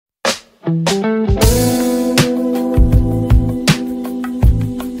TES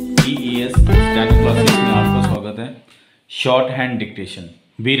Steno Classes में आपका स्वागत है। Shorthand dictation.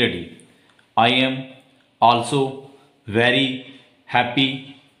 Be ready. I am also very happy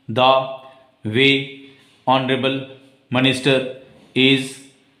the way Honorable Minister is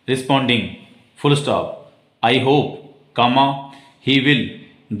responding. Full stop. I hope, comma, he will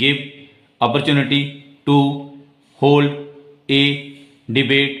give opportunity to hold a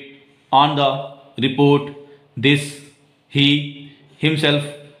debate on the report. This he himself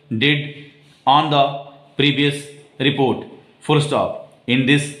did on the previous report. Full stop. In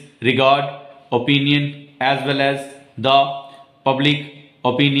this regard, opinion as well as the public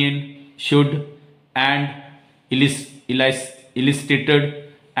opinion should and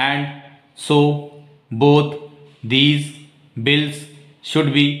elicited, and so both these bills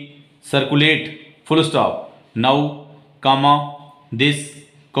should be circulate. Full stop. Now, comma, this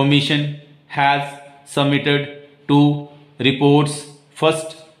commission has submitted two reports,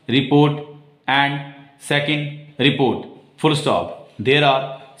 first report and second report. Full stop. There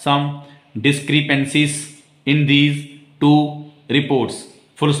are some discrepancies in these two reports.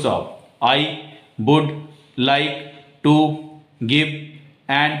 Full stop. I would like to give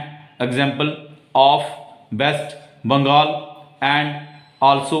an example of West Bengal and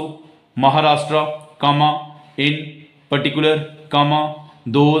also Maharashtra, comma, in particular, comma,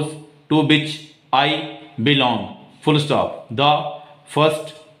 those to which I belong. Full stop. The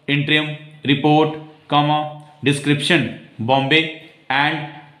first interim report, comma, description Bombay and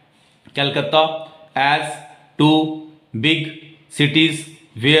Calcutta as two big cities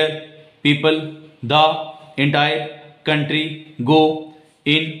where people the entire country go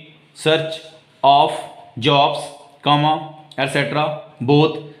in search of jobs, comma, etc.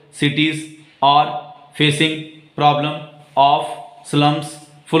 Both cities are facing problem of slums.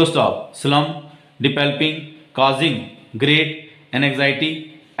 Full stop. Slum developing causing great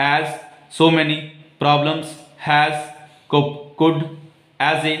anxiety as so many problems has could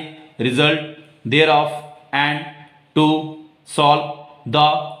as a result thereof, and to solve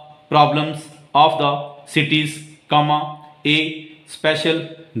the problems of the cities, comma, a special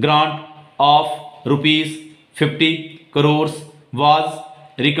grant of rupees 50 crores was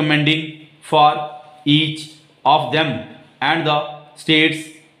recommending for each of them, and the states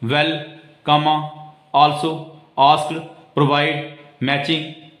well, comma, also asked provide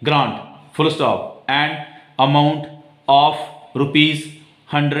matching grant. Full stop. And amount of rupees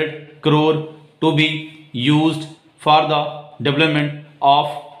 100 crore to be used for the development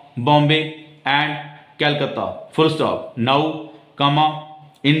of Bombay and Calcutta. Full stop. Now, comma,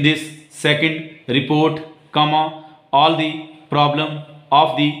 in this second report, comma, all the problem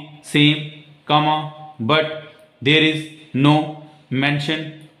of the same, comma, but there is no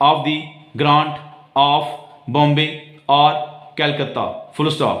mention of the grant of Bombay or Calcutta.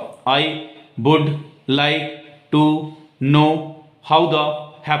 Full stop. I would like to know how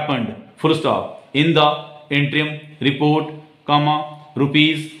the happened. Full stop. In the interim report, comma,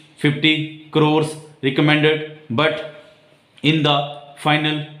 rupees 50 crores recommended, but in the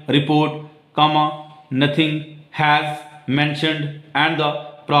final report, comma, nothing has mentioned and the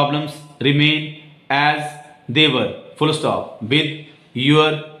problems remain as they were. Full stop. With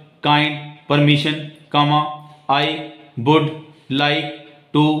your kind permission, comma, I would like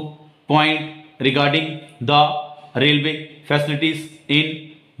to point regarding the railway facilities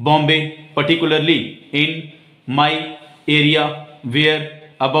in Bombay, particularly in my area where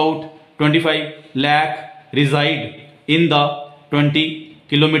about 25 lakh reside in the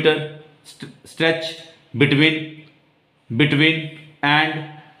 20-kilometer stretch between and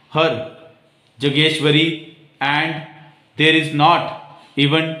her Jageshwari, and there is not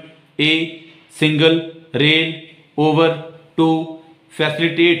even a single rail over to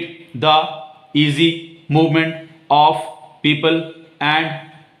facilitate the easy movement of people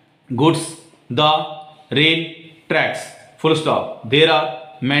and goods. The rail tracks. Full stop. There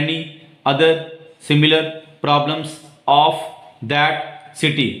are many other similar problems of that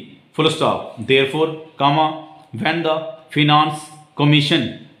city. Full stop. Therefore, comma, when the Finance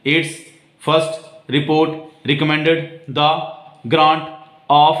Commission its first report recommended the grant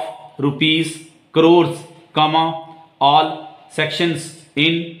of rupees crores, comma, all sections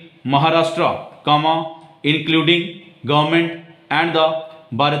in Maharashtra, comma, including government and the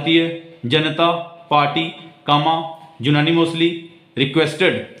Bharatiya Janata Party, comma, unanimously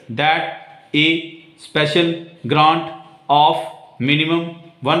requested that a special grant of minimum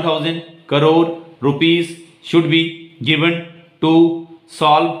 1000 crore rupees should be given to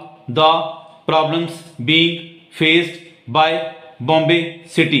solve the problems being faced by Bombay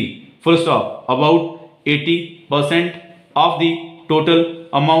city. full stop. About 80% of the total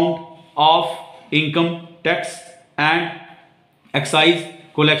amount of income tax and excise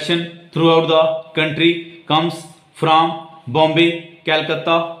collection throughout the country comes from Bombay,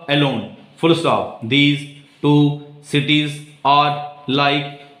 Calcutta alone. Full stop. These two cities are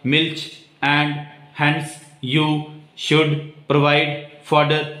like milk and hence you should provide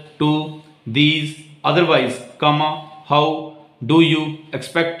fodder to these, otherwise, how do you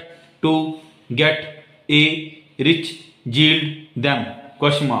expect to get a rich yield them?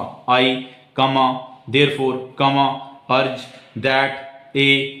 Question mark. I, therefore, urge that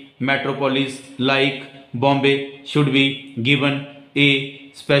a metropolis like Bombay should be given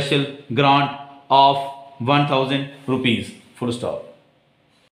a special grant of 1000 rupees. Full stop.